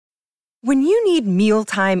When you need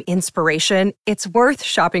mealtime inspiration, it's worth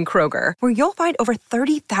shopping Kroger, where you'll find over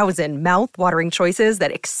 30,000 mouth-watering choices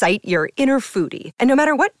that excite your inner foodie. And no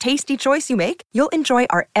matter what tasty choice you make, you'll enjoy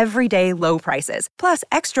our everyday low prices, plus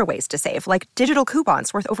extra ways to save, like digital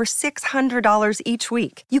coupons worth over $600 each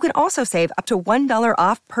week. You can also save up to $1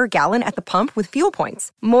 off per gallon at the pump with fuel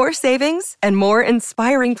points. More savings and more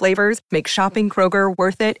inspiring flavors make shopping Kroger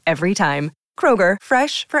worth it every time. Kroger,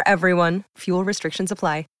 fresh for everyone. Fuel restrictions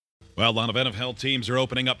apply. Well, a lot of NFL teams are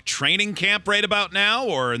opening up training camp right about now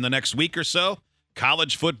or in the next week or so.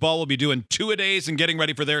 College football will be doing two-a-days and getting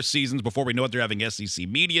ready for their seasons. Before we know it, they're having SEC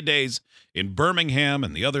Media Days in Birmingham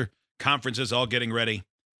and the other conferences all getting ready.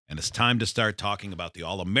 And it's time to start talking about the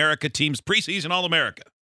All-America teams, preseason All-America.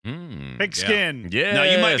 Pigskin. Yes, Now,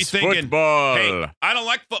 you might be thinking, football. hey, I don't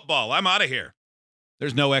like football. I'm out of here.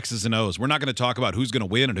 There's no X's and O's. We're not going to talk about who's going to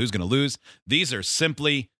win and who's going to lose. These are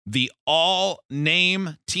simply the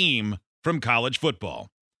all-name team from college football.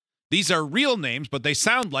 These are real names, but they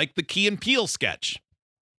sound like the Key and Peele sketch.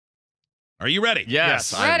 Are you ready?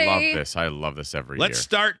 Yes, I Ready. love this. I love this every year. Let's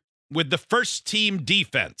start with the first team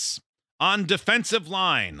defense. On defensive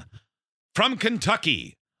line, from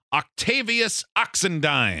Kentucky, Octavius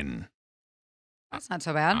Oxendine. That's not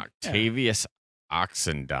so bad. Octavius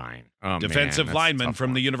Oxendine. Oh, Defensive man, that's a lineman tough from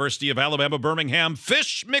one. the University of Alabama, Birmingham,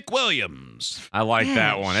 Fish McWilliams. I like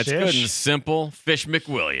that one. It's good Fish. and simple. Fish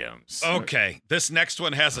McWilliams. Okay, this next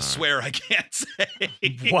one has a swear I can't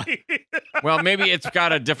say. What? Well, maybe it's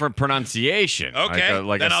got a different pronunciation. Okay,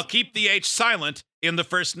 Like then I'll keep the H silent in the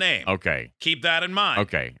first name. Okay. Keep that in mind.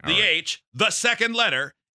 Okay. all The right. H, the second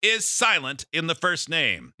letter, is silent in the first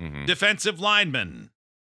name. Mhm. Defensive lineman,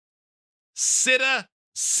 Sita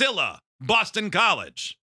Silla, Boston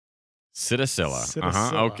College. Citacilla.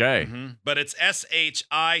 Citacilla. Okay. Mhm. But it's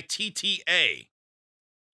Shitta.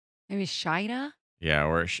 Maybe Shida? Yeah.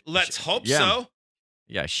 Or Let's hope yeah. so.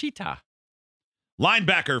 Yeah. Shita.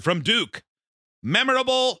 Linebacker from Duke,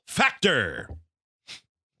 Memorable Factor.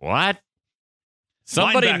 What?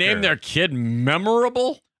 Somebody Linebacker. named their kid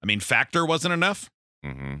memorable? I mean, Factor wasn't enough.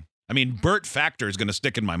 Mm-hmm. I mean, Burt Factor is going to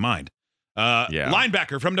stick in my mind. Yeah.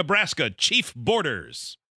 Linebacker from Nebraska, Chief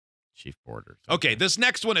Borders. Chief Borders. Okay, this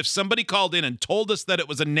next one, if somebody called in and told us that it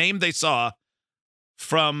was a name they saw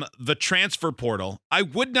from the transfer portal, I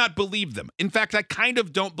would not believe them. In fact, I kind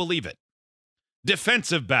of don't believe it.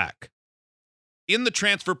 Defensive back. In the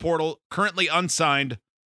transfer portal, currently unsigned,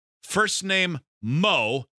 first name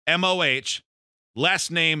Mo, M-O-H, last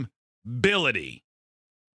name Billity.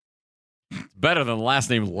 Better than the last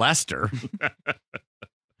name Lester.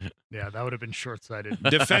 Yeah, that would have been short-sighted.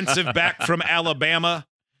 Defensive back from Alabama,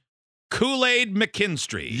 Kool-Aid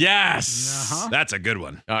McKinstry. Yes. Uh-huh. That's a good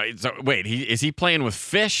one. So wait, is he playing with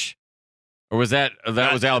Fish, or was that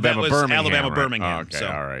was Alabama that was Birmingham? Alabama right? Birmingham, Oh, okay, so.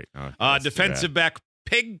 all right. Okay, let's do Defensive back,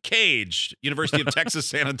 Pig Cage, University of Texas,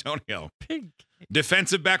 San Antonio. that. Pig.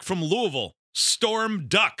 Defensive back from Louisville, Storm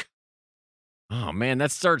Duck. Oh man,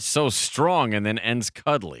 that starts so strong and then ends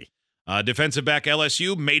cuddly. Defensive back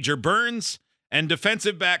LSU, Major Burns. And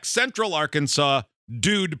defensive back Central Arkansas,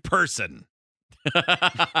 Dude Person.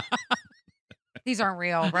 These aren't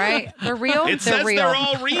real, right? They're real? It they're says real. they're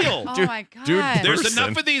all real. Oh, Dude- my God. dude, There's Person.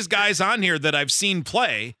 enough of these guys on here that I've seen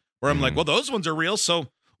play where I'm like, well, those ones are real, so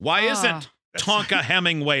why isn't Tonka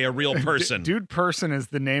Hemingway a real person? Dude Person is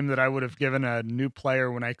the name that I would have given a new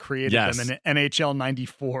player when I created Yes. them in NHL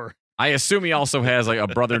 94. I assume he also has like a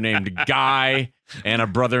brother named Guy and a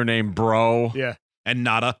brother named Bro. Yeah. And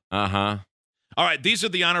nada. Uh-huh. All right, these are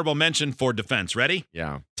the honorable mention for defense. Ready?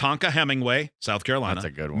 Yeah. Tonka Hemingway, South Carolina. That's a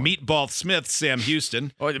good one. Meatball Smith, Sam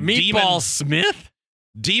Houston. Oh, Meatball Smith?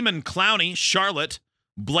 Demon Clowney, Charlotte.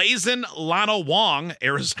 Blazin Lana Wong,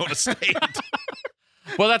 Arizona State.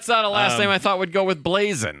 Well, that's not a last name I thought would go with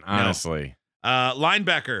Blazin, honestly.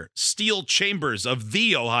 Linebacker, Steel Chambers of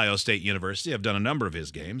The Ohio State University. I've done a number of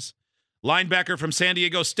his games. Linebacker from San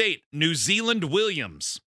Diego State, New Zealand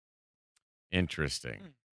Williams.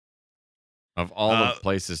 Interesting. Of all the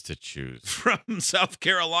places to choose. From South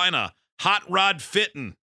Carolina, Hot Rod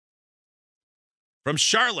Fitton. From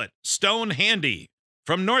Charlotte, Stone Handy.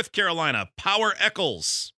 From North Carolina, Power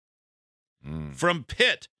Eccles. From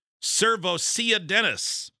Pitt, Servocia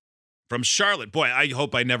Dennis. From Charlotte, boy, I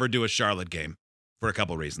hope I never do a Charlotte game for a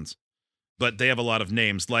couple reasons. But they have a lot of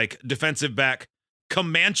names, like defensive back,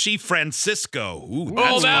 Comanche Francisco. Ooh,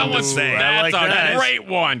 that's that fun to was say. that's like a that. great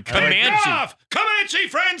one. Pick Comanche. off! Comanche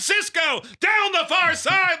Francisco down the far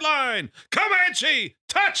sideline. Comanche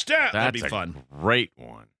touchdown. That'd That's be a fun. great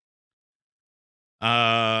one.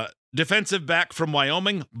 Defensive back from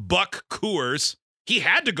Wyoming, Buck Coors. He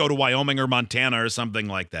had to go to Wyoming or Montana or something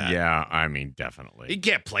like that. Yeah, I mean, He definitely.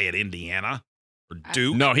 can't play at Indiana or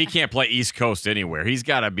Duke. No, he can't play East Coast anywhere. He's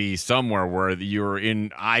got to be somewhere where you're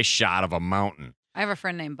in eye shot of a mountain. I have a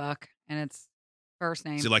friend named Buck, and it's first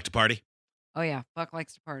name. Does he like to party? Oh, yeah. Buck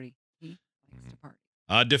likes to party. He likes to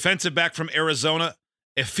party. Defensive back from Arizona,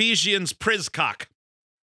 Ephesians Prizcock.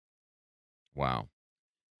 Wow.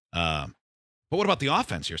 But what about the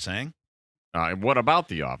offense, you're saying? What about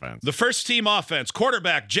the offense? The first team offense,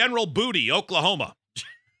 quarterback, General Booty, Oklahoma.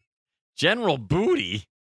 General Booty.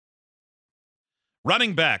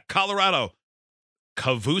 Running back, Colorado,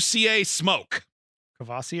 Cavassier Smoke.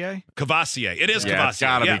 Cavassier? Cavassier. It is Yeah, Cavassier. it's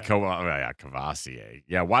got to yeah. be Cavassier.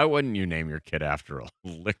 Yeah, why wouldn't you name your kid after a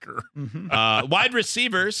liquor? Mm-hmm. Wide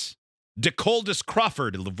receivers, DeColdis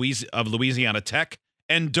Crawford of Louisiana Tech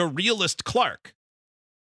and DeRealist Clark.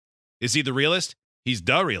 Is he the realist? He's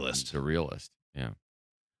the realist. The realist. Yeah.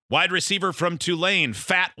 Wide receiver from Tulane,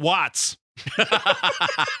 Fat Watts. Come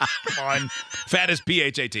on. Fat is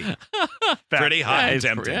P-H-A-T. Pretty hot and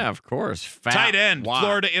tempting. Yeah, of course. Fat Tight end, Watt.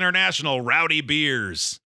 Florida International, Rowdy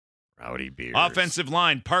Beers. Rowdy Beers. Offensive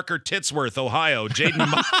line, Parker Titsworth, Ohio. Jaden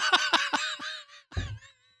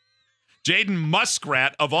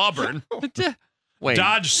Muskrat of Auburn. Wait,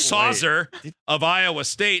 Dodge Sauzer wait. of Iowa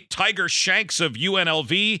State. Tiger Shanks of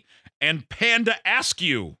UNLV. And Panda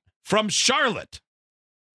Askew from Charlotte.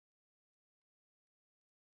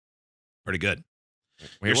 Pretty good.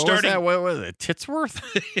 Wait, You're what starting- was that? What was it?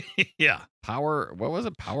 Titsworth? Yeah. Power. What was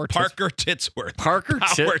it? Parker Titsworth. Parker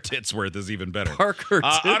Power Titsworth is even better. Parker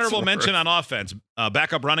Honorable Titsworth. mention on offense.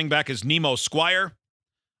 Backup running back is Nemo Squire.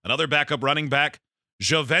 Another backup running back,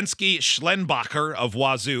 Jovensky Schlenbacher of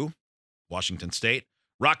Wazoo, Washington State.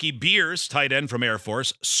 Rocky Beers, tight end from Air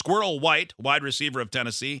Force. Squirrel White, wide receiver of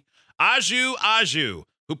Tennessee. Aju,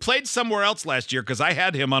 who played somewhere else last year because I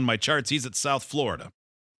had him on my charts. He's at South Florida.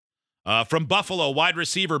 From Buffalo, wide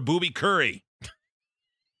receiver Booby Curry.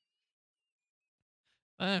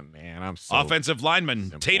 Oh, man, I'm so Offensive lineman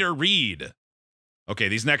simple. Tater Reed. Okay,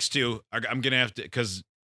 these next two, I'm going to have to, because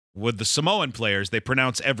with the Samoan players, they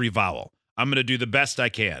pronounce every vowel. I'm going to do the best I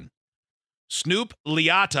can. Snoop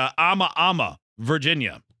Liata Ama,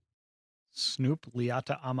 Virginia. Snoop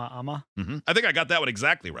Liata Ama. I think I got that one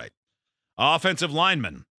exactly right. Offensive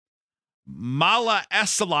lineman Mala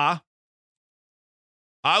Esala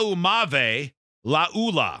Aumave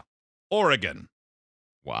Laula, Oregon.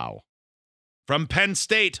 Wow. From Penn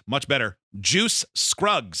State, much better, Juice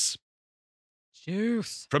Scruggs.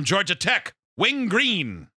 Juice. From Georgia Tech, Wing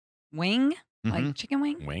Green. Wing? Mhm. Like chicken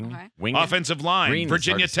wing? Wing. Okay. Wing. Offensive line, Green is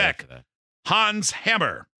Virginia hard to say Tech, after that. Hans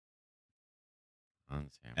Hammer.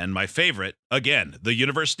 Hans Hammer. And my favorite, again, the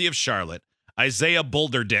University of Charlotte, Isaiah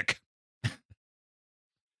Boulderdick.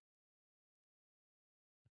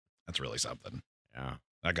 That's really something. Yeah.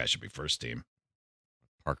 That guy should be first team.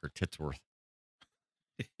 Parker Titsworth.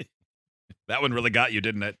 That one really got you,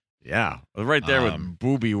 didn't it? Yeah. It was right there Um, with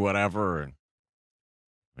Booby whatever. And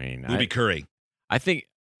I mean, Booby Curry, I think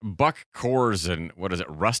Buck Coors and what is it?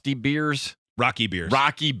 Rusty Beers? Rocky Beers.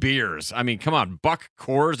 Rocky Beers. I mean, come on. Buck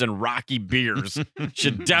Coors and Rocky Beers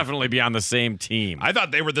should definitely be on the same team. I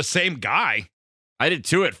thought they were the same guy. I did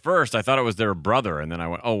too at first. I thought it was their brother. And then I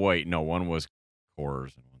went, oh, wait. No, one was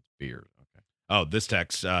Coors and one's Beers. Okay. Oh, this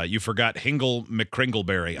text, you forgot Hingle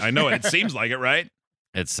McCringleberry. I know it. It seems like it, right?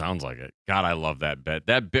 It sounds like it. God, I love that bit.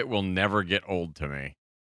 That bit will never get old to me.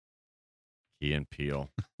 Key and Peele.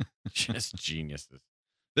 Just geniuses.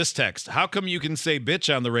 This text, how come you can say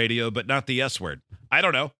bitch on the radio but not the S word? I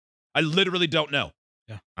don't know. I literally don't know.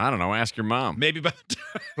 I don't know. Ask your mom. Maybe by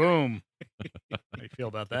Boom. How do you feel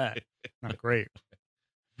about that? Not great.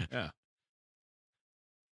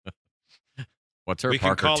 What's her we can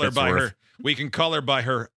Parker call her by Titsworth? her we can call her by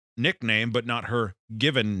her nickname but not her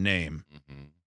given name. Mhm.